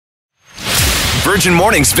Virgin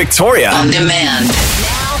Mornings Victoria. On demand.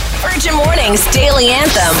 Now, Virgin Mornings Daily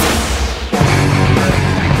Anthem.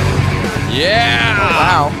 Yeah!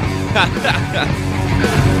 Wow.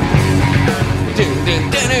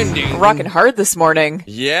 Rocking hard this morning.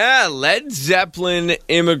 Yeah, Led Zeppelin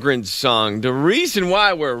Immigrant Song. The reason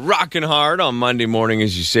why we're rocking hard on Monday morning,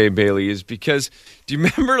 as you say, Bailey, is because, do you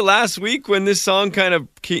remember last week when this song kind of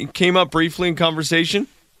came up briefly in conversation?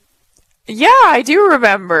 Yeah, I do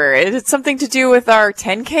remember. It's something to do with our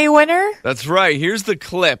 10K winner. That's right. Here's the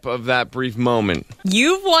clip of that brief moment.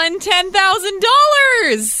 You've won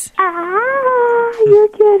 $10,000! Ah, you're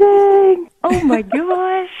kidding. Oh my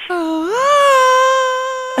gosh.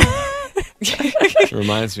 It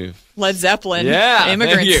reminds me of Led Zeppelin. thank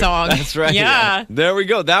Immigrant you. Song. That's right. Yeah. There we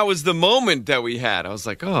go. That was the moment that we had. I was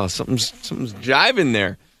like, oh, something's jiving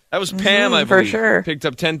there. That was Pam, I believe. For sure. Picked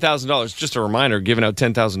up $10,000. Just a reminder, giving out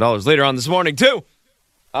 $10,000 later on this morning, too.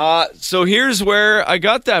 So here's where I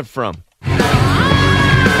got that from.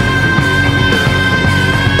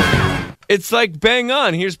 It's like bang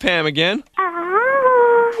on. Here's Pam again.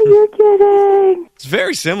 Ah, you're kidding. It's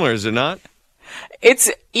very similar, is it not? It's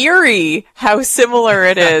eerie how similar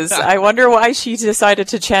it is. I wonder why she decided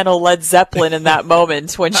to channel Led Zeppelin in that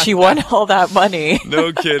moment when she won all that money.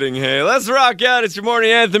 No kidding. Hey, let's rock out. It's your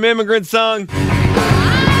morning anthem, Immigrant Song.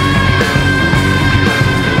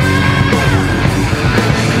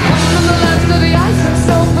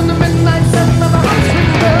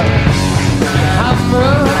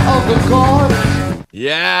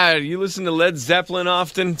 Yeah, you listen to Led Zeppelin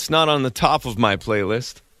often? It's not on the top of my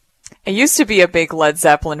playlist. I used to be a big Led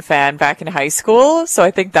Zeppelin fan back in high school, so I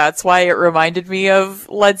think that's why it reminded me of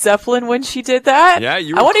Led Zeppelin when she did that. Yeah,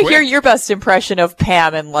 you I were want to quick. hear your best impression of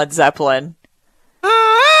Pam and Led Zeppelin.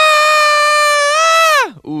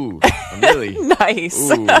 Ooh, really? Nice.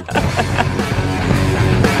 Ooh.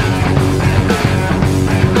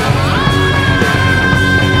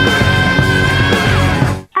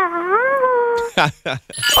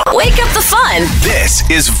 Wake up the fun. This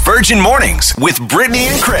is Virgin Mornings with Brittany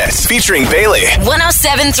and Chris, featuring Bailey,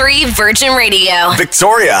 107.3 Virgin Radio.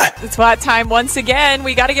 Victoria. It's that time once again.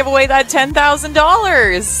 We got to give away that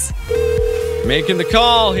 $10,000. Making the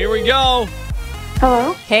call. Here we go.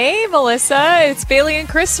 Hello? Hey, Melissa. It's Bailey and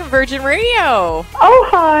Chris from Virgin Radio. Oh,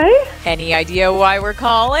 hi. Any idea why we're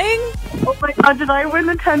calling? Oh my god, did I win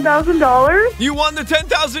the $10,000? You won the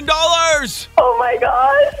 $10,000! Oh my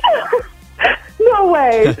gosh. No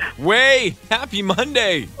way. Way! Happy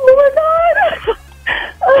Monday! Oh my god.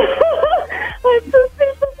 I'm so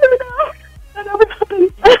speechless right now. That never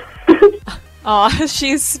happens. Aw,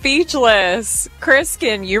 she's speechless. Chris,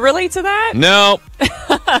 can you relate to that? No.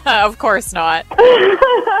 Of course not.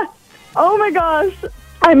 Oh my gosh.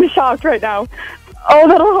 I'm shocked right now. Oh,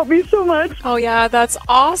 that'll help me so much. Oh, yeah, that's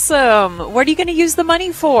awesome. What are you going to use the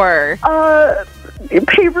money for?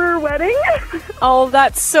 Paper wedding? Oh,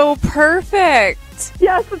 that's so perfect.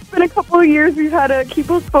 Yes, it's been a couple of years. We've had to keep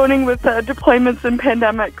postponing with deployments and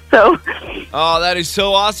pandemic. So, Oh, that is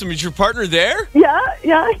so awesome. Is your partner there?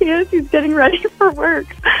 yeah, he is. He's getting ready for work.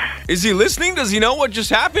 Is he listening? Does he know what just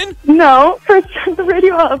happened? No, first turn the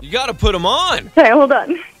radio off. You gotta put him on. Okay, hold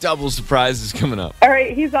on. Double surprise is coming up. All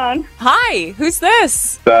right, he's on. Hi, who's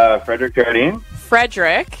this? Frederick Jardine.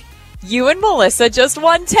 Frederick. You and Melissa just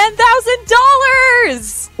won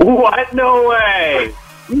 $10,000. What? No way!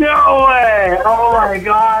 No way! Oh my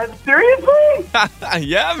god! Seriously?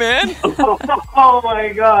 Yeah, man. Oh my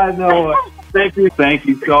god! No way! Thank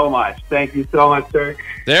you so much. Thank you so much, sir.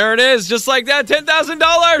 There it is. Just like that,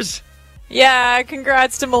 $10,000. Yeah,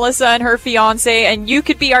 congrats to Melissa and her fiance, and you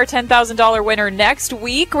could be our $10,000 winner next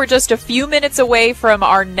week. We're just a few minutes away from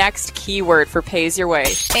our next keyword for Pays Your Way.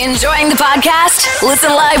 Enjoying the podcast?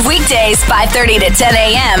 Listen live weekdays 5:30 to 10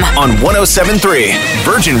 a.m. On 107.3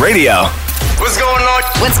 Virgin Radio. What's going on?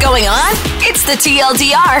 What's going on? It's the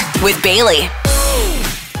TLDR with Bailey.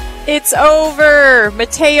 It's over.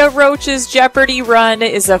 Matea Roach's Jeopardy run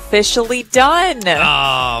is officially done.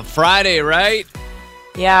 Ah, Friday, right?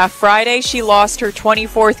 Yeah, Friday she lost her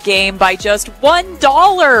 24th game by just $1.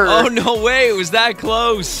 Oh, no way. It was that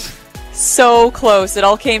close. So close. It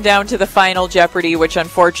all came down to the final Jeopardy, which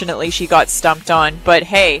unfortunately she got stumped on. But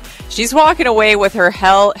hey, she's walking away with her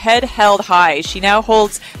head held high. She now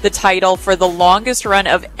holds the title for the longest run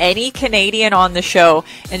of any Canadian on the show,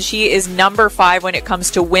 and she is number 5 when it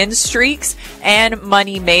comes to win streaks and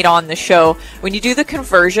money made on the show. When you do the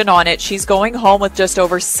conversion on it, she's going home with just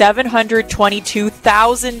over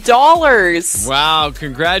 $722,000. Wow,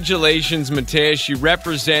 congratulations, Matea. She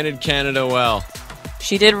represented Canada well.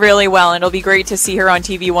 She did really well, and it'll be great to see her on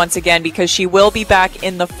TV once again because she will be back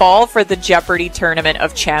in the fall for the Jeopardy! Tournament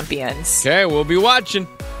of Champions. Okay, we'll be watching.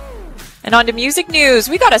 And on to music news.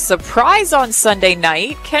 We got a surprise on Sunday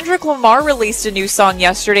night. Kendrick Lamar released a new song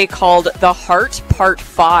yesterday called The Heart Part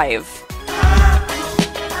 5.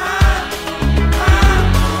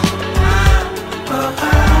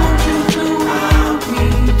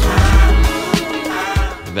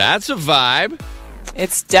 That's a vibe.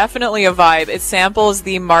 It's definitely a vibe. It samples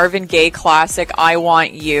the Marvin Gaye classic I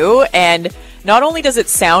Want You, and not only does it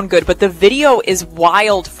sound good, but the video is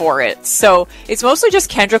wild for it. So it's mostly just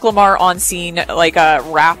Kendrick Lamar on scene, like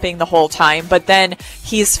rapping the whole time, but then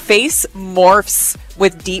his face morphs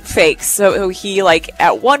with deep fakes. So he, like,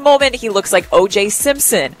 at one moment he looks like O.J.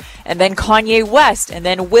 Simpson, and then Kanye West, and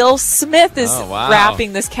then Will Smith is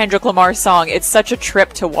rapping this Kendrick Lamar song. It's such a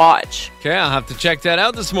trip to watch. Okay, I'll have to check that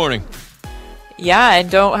out this morning. Yeah, and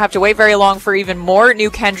don't have to wait very long for even more new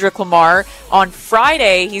Kendrick Lamar. On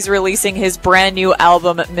Friday, he's releasing his brand new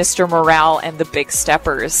album, Mr. Morale and the Big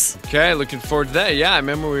Steppers. Okay, looking forward to that. Yeah, I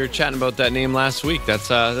remember we were chatting about that name last week. That's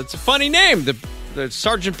a funny name. The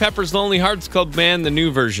Sgt. Pepper's Lonely Hearts Club Band, the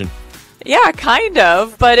new version. Yeah, kind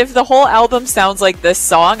of. But if the whole album sounds like this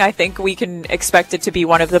song, I think we can expect it to be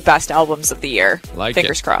one of the best albums of the year.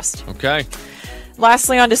 Fingers crossed. Okay.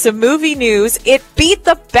 Lastly, on to some movie news. It beat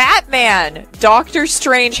the Batman! Doctor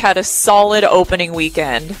Strange had a solid opening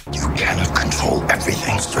weekend. You cannot control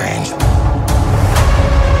everything, Strange.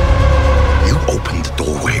 You opened the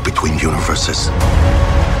doorway between universes,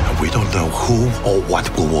 and we don't know who or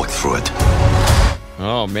what will walk through it.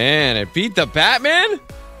 Oh, man, it beat the Batman?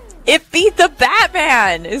 It beat the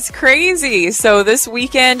Batman! It's crazy. So this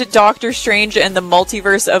weekend, Doctor Strange and the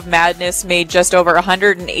Multiverse of Madness made just over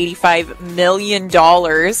 $185 million,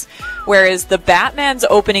 whereas the Batman's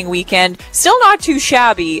opening weekend, still not too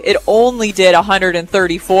shabby, it only did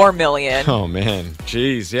 $134 million. Oh, man.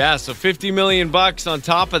 Jeez, yeah, so $50 million on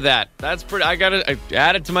top of that. That's pretty. I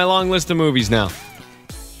add it to my long list of movies now.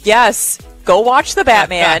 Yes. Go watch the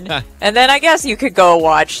Batman, and then I guess you could go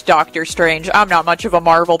watch Doctor Strange. I'm not much of a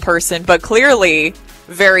Marvel person, but clearly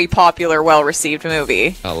very popular, well-received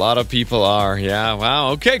movie. A lot of people are, yeah.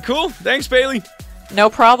 Wow, okay, cool. Thanks, Bailey. No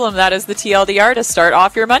problem. That is the TLDR to start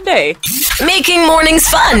off your Monday. Making mornings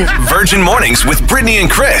fun. Virgin Mornings with Brittany and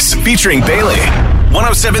Chris, featuring Bailey.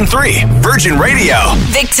 107.3 Virgin Radio.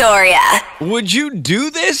 Victoria. Would you do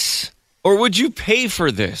this, or would you pay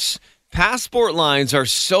for this? Passport lines are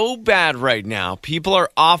so bad right now, people are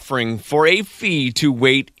offering for a fee to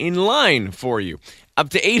wait in line for you. Up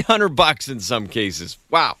to $800 in some cases.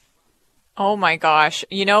 Wow. Oh my gosh.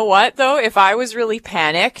 You know what, though? If I was really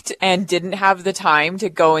panicked and didn't have the time to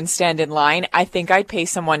go and stand in line, I think I'd pay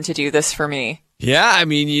someone to do this for me. Yeah, I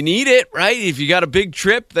mean, you need it, right? If you got a big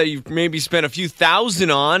trip that you maybe spent a few thousand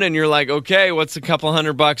on and you're like, okay, what's a couple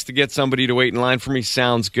 $100 to get somebody to wait in line for me?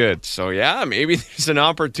 Sounds good. So yeah, maybe there's an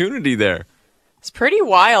opportunity there. It's pretty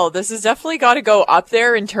wild. This has definitely got to go up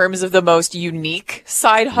there in terms of the most unique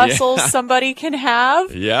side hustles somebody can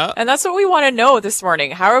have. Yeah. And that's what we want to know this morning.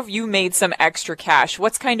 How have you made some extra cash?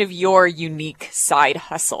 What's kind of your unique side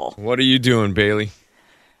hustle? What are you doing, Bailey?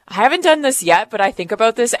 I haven't done this yet, but I think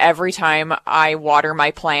about this every time I water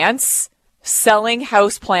my plants. Selling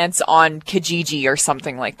house plants on Kijiji or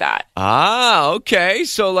something like that. Ah, okay.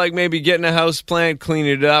 So like maybe getting a house plant,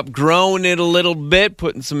 cleaning it up, growing it a little bit,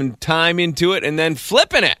 putting some time into it, and then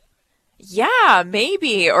flipping it. Yeah,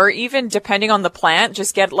 maybe. Or even depending on the plant,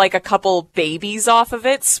 just get like a couple babies off of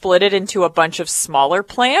it, split it into a bunch of smaller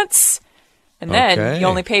plants. And then you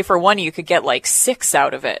only pay for one, you could get like 6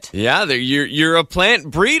 out of it. Yeah, you're a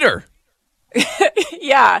plant breeder.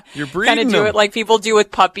 Yeah. You're breeding kind of do it like people do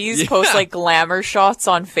with puppies, post like glamour shots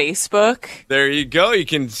on Facebook. There you go. You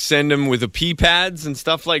can send them with the pee pads and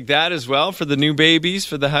stuff like that as well for the new babies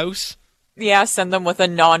for the house. Yeah, send them with a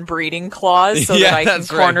non-breeding clause so that I can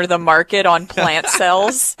corner the market on plant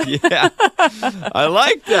cells. Yeah, I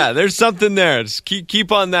like that. There's something there. Just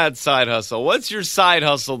keep on that side hustle. What's your side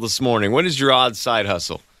hustle this morning? What is your odd side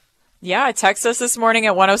hustle? Yeah, text us this morning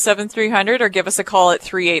at 107-300 or give us a call at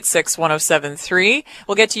 386-1073.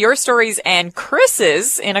 We'll get to your stories and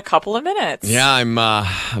Chris's in a couple of minutes. Yeah,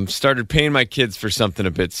 I'm started paying my kids for something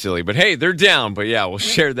a bit silly, but hey, they're down. But yeah, we'll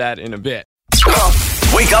share that in a bit.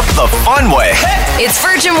 Wake up the fun way. It's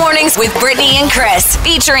Virgin Mornings with Brittany and Chris,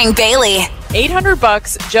 featuring Bailey.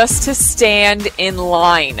 $800 just to stand in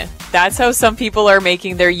line. That's how some people are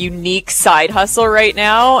making their unique side hustle right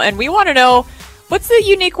now. And we want to know, what's the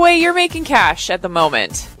unique way you're making cash at the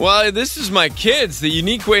moment? Well, this is my kids. The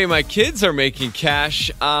unique way my kids are making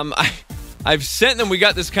cash. I've sent them. We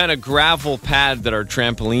got this kind of gravel pad that our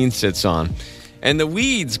trampoline sits on. and the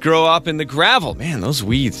weeds grow up in the gravel. Man, those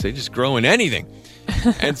weeds, they just grow in anything.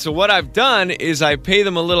 And so what I've done is I pay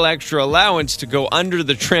them a little extra allowance to go under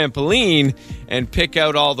the trampoline and pick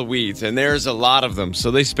out all the weeds. And there's a lot of them. So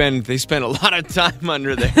they spend a lot of time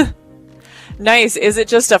under there. Nice. Is it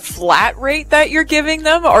just a flat rate that you're giving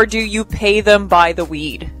them, or do you pay them by the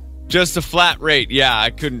weed? Just a flat rate. Yeah,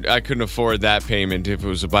 I couldn't afford that payment if it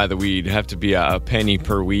was by the weed. It'd have to be a penny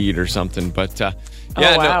per weed or something. But yeah,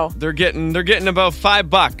 wow. No, they're getting about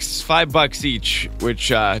 $5 each, which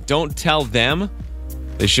don't tell them.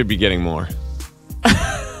 They should be getting more.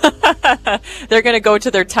 They're going to go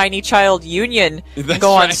to their tiny child union and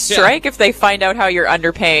go on strike if they find out how you're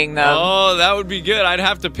underpaying them. Oh, that would be good. I'd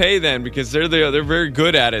have to pay then because they're very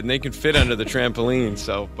good at it and they can fit under the trampoline.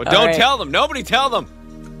 So, but don't tell them. Nobody tell them.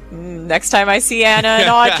 Next time I see Anna and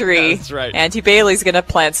Audrey, that's right. Auntie Bailey's going to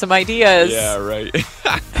plant some ideas. Yeah, right.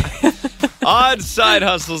 Odd side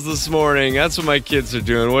hustles this morning. That's what my kids are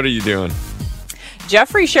doing. What are you doing?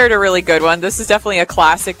 Jeffrey shared a really good one. This is definitely a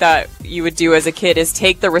classic that you would do as a kid, is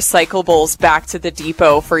take the recyclables back to the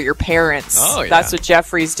depot for your parents. Oh, yeah. That's what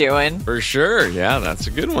Jeffrey's doing. For sure. Yeah, that's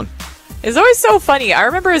a good one. It's always so funny. I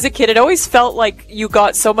remember as a kid, it always felt like you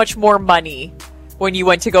got so much more money when you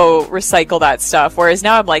went to go recycle that stuff. Whereas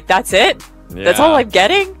now I'm like, that's it? Yeah. That's all I'm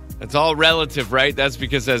getting? It's all relative, right? That's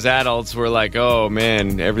because as adults, we're like, oh,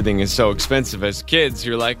 man, everything is so expensive. As kids,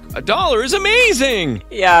 you're like, $1 is amazing.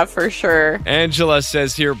 Yeah, for sure. Angela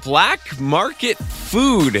says here, black market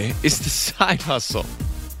food is the side hustle.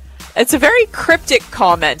 It's a very cryptic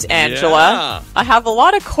comment, Angela. Yeah. I have a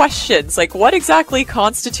lot of questions. Like, what exactly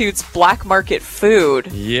constitutes black market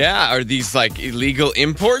food? Yeah, are these like illegal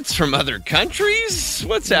imports from other countries?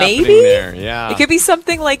 What's happening Maybe? there? Yeah. It could be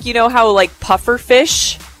something like, you know how like puffer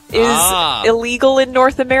fish is illegal in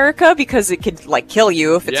North America because it could like kill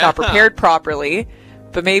you if it's not prepared properly.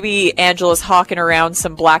 But maybe Angela's hawking around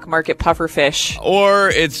some black market puffer fish. Or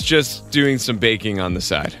it's just doing some baking on the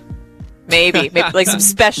side. Maybe like some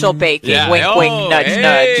special baking. Yeah. Wink, wink, nudge,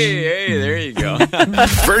 nudge. Hey, there you go.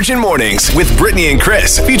 Virgin Mornings with Brittany and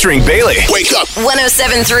Chris featuring Bailey. Wake up.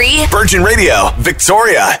 107.3 Virgin Radio,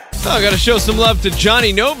 Victoria. I got to show some love to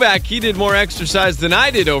Johnny Novak. He did more exercise than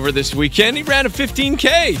I did over this weekend. He ran a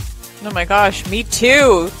 15K. Oh my gosh, me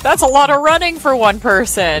too. That's a lot of running for one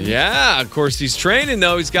person. Yeah, of course he's training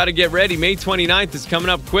though. He's got to get ready. May 29th is coming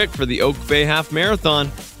up quick for the Oak Bay Half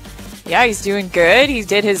Marathon. Yeah, he's doing good. He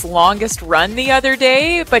did his longest run the other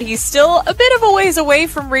day, but he's still a bit of a ways away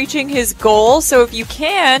from reaching his goal. So if you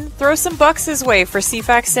can, throw some bucks his way for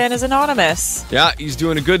CFAX Santa's Anonymous. Yeah, he's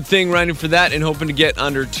doing a good thing running for that and hoping to get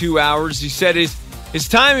under 2 hours. He said his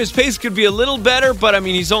pace could be a little better, but I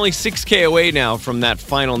mean, he's only 6K away now from that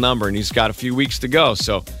final number, and he's got a few weeks to go.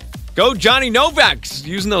 So go Johnny Novak,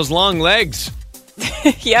 using those long legs.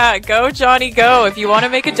 Yeah, go Johnny, go. If you want to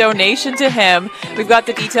make a donation to him, we've got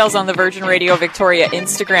the details on the Virgin Radio Victoria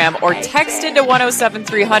Instagram, or text into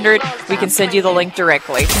 107-300. We can send you the link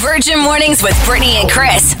directly. Virgin Mornings with Brittany and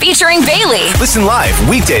Chris, featuring Bailey Listen live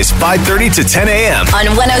weekdays 5:30 to 10 a.m. on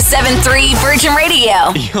 107.3 Virgin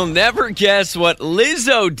Radio. You'll never guess what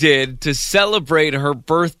Lizzo did to celebrate her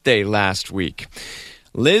birthday last week.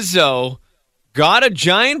 Lizzo got a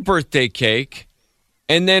giant birthday cake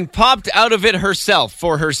and then popped out of it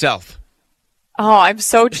for herself. Oh, I'm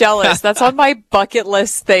so jealous. That's on my bucket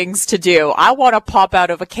list things to do. I want to pop out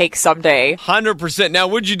of a cake someday. 100%. Now,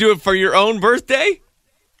 would you do it for your own birthday?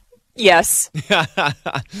 Yes.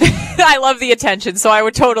 I love the attention, so I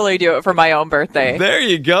would totally do it for my own birthday. There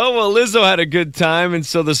you go. Well, Lizzo had a good time, and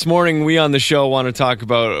so this morning we on the show want to talk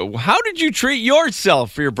about how did you treat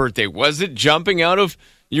yourself for your birthday? Was it jumping out of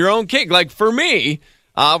your own cake? Like for me,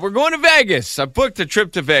 we're going to Vegas. I booked a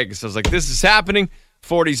trip to Vegas. I was like, this is happening.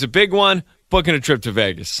 40's a big one. Booking a trip to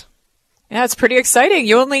Vegas. Yeah, it's pretty exciting.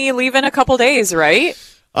 You only leave in a couple days, right?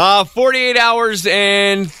 48 hours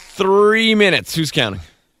and 3 minutes. Who's counting?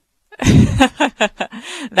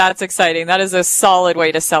 That's exciting. That is a solid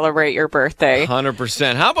way to celebrate your birthday.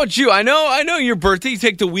 100%. How about you? I know your birthday. You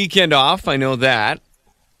take the weekend off. I know that.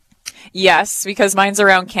 Yes, because mine's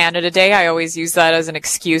around Canada Day. I always use that as an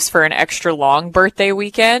excuse for an extra long birthday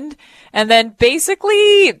weekend. And then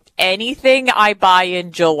basically anything I buy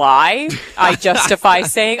in July, I justify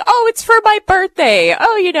saying, oh, it's for my birthday.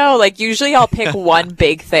 Oh, like usually I'll pick one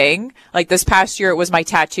big thing. Like this past year, it was my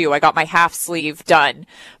tattoo. I got my half sleeve done.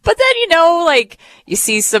 But then, like you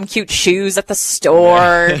see some cute shoes at the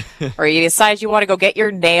store or you decide you want to go get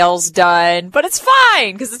your nails done, but it's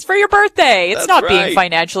fine because it's for your birthday. It's not being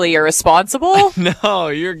financially irresponsible. No,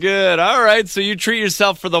 you're good. All right. So you treat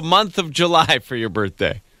yourself for the month of July for your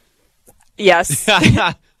birthday. Yes.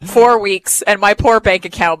 4 weeks and my poor bank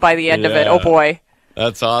account by the end of it. Oh, boy.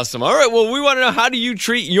 That's awesome. All right, well, we want to know, how do you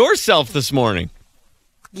treat yourself this morning?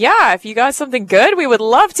 Yeah, if you got something good, we would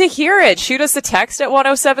love to hear it. Shoot us a text at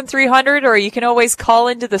 107-300, or you can always call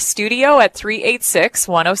into the studio at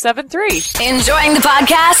 386-1073. Enjoying the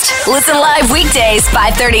podcast? Listen live weekdays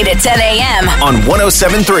 5:30 to 10 a.m. on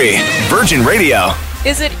 107.3 Virgin Radio.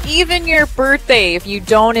 Is it even your birthday if you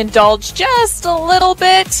don't indulge just a little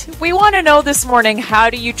bit? We want to know this morning, how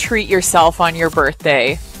do you treat yourself on your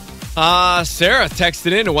birthday? Sarah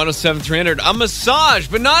texted in to 107-300. A massage,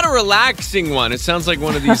 but not a relaxing one. It sounds like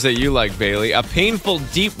one of these that you like, Bailey. A painful,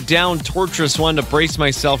 deep down, torturous one to brace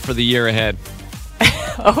myself for the year ahead.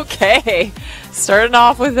 Okay. Starting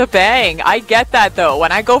off with a bang. I get that, though.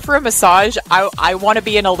 When I go for a massage, I want to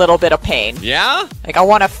be in a little bit of pain. Yeah? Like, I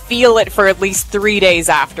want to feel it for at least 3 days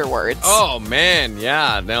afterwards. Oh, man.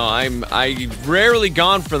 Yeah. No, I rarely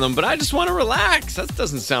gone for them, but I just want to relax. That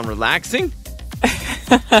doesn't sound relaxing.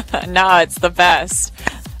 Nah, it's the best.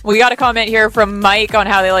 We got a comment here from Mike on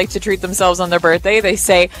how they like to treat themselves on their birthday. They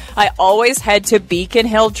say, I always head to Beacon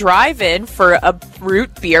Hill Drive-In for a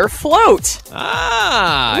root beer float. Ooh,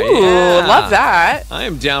 yeah. Love that. I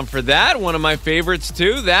am down for that. One of my favorites,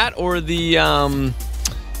 too. That or the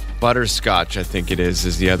butterscotch, I think it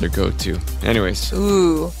is the other go-to. Anyways.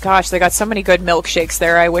 Ooh, gosh, they got so many good milkshakes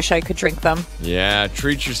there. I wish I could drink them. Yeah,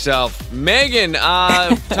 treat yourself. Megan,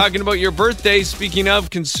 talking about your birthday, speaking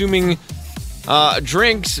of consuming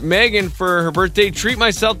drinks, Megan, for her birthday, treat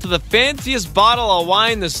myself to the fanciest bottle of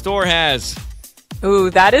wine the store has.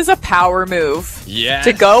 Ooh, that is a power move. Yes.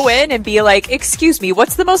 To go in and be like, excuse me,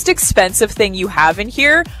 what's the most expensive thing you have in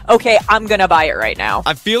here? Okay, I'm going to buy it right now.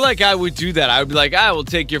 I feel like I would do that. I would be like, I will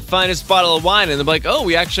take your finest bottle of wine. And they're like, oh,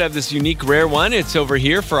 we actually have this unique rare one. It's over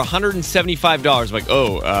here for $175. I'm like,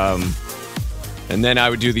 and then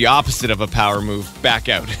I would do the opposite of a power move, back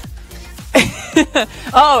out.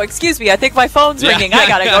 Oh, excuse me, I think my phone's ringing. I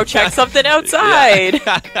gotta go check something outside.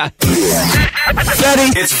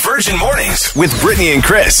 It's Virgin Mornings with Brittany and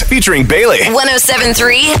Chris, featuring Bailey.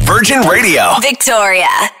 107.3 Virgin Radio. Victoria.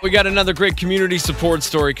 We got another great community support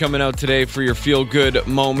story coming out today for your feel-good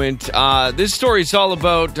moment. This story is all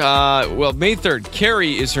about, May 3rd.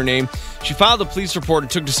 Carrie is her name. She filed a police report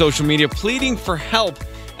and took to social media pleading for help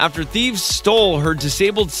after thieves stole her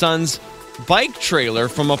disabled son's bike trailer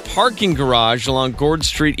from a parking garage along Gord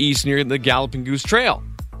Street East near the Galloping Goose Trail.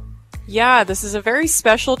 Yeah, this is a very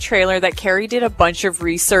special trailer that Carrie did a bunch of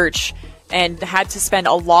research and had to spend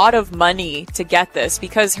a lot of money to get this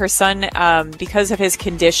because her son, because of his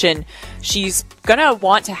condition, she's gonna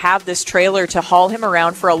want to have this trailer to haul him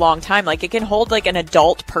around for a long time. Like, it can hold like an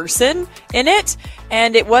adult person in it,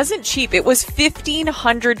 and it wasn't cheap. It was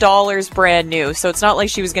 $1,500 brand new, so it's not like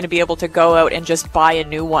she was going to be able to go out and just buy a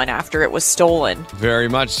new one after it was stolen. Very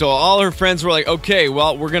much. So all her friends were like, okay,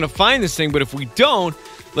 well, we're gonna find this thing, but if we don't,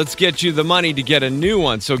 let's get you the money to get a new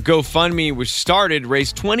one. So GoFundMe, which started,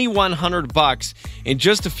 raised $2,100 in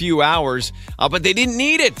just a few hours, but they didn't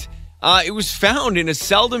need it. It was found in a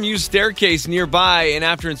seldom used staircase nearby, and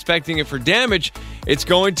after inspecting it for damage, it's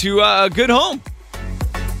going to a good home.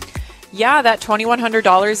 Yeah, that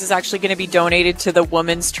 $2,100 is actually going to be donated to the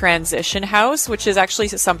Women's Transition House, which is actually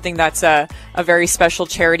something that's a very special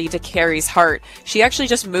charity to Carrie's heart. She actually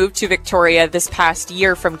just moved to Victoria this past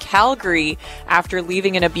year from Calgary after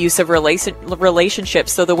leaving an abusive relationship.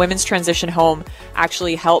 So the Women's Transition Home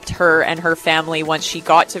actually helped her and her family once she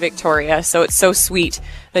got to Victoria. So it's so sweet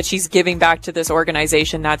that she's giving back to this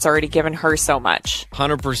organization that's already given her so much.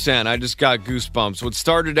 100%. I just got goosebumps. What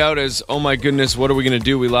started out as, oh my goodness, what are we going to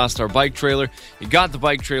do? We lost our bike trailer. You got the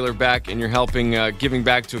bike trailer back, and you're helping, giving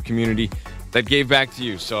back to a community that gave back to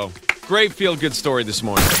you. So, great feel-good story this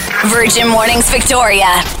morning. Virgin Mornings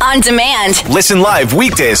Victoria, on demand. Listen live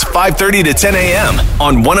weekdays 5:30 to 10 a.m.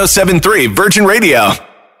 on 107.3 Virgin Radio.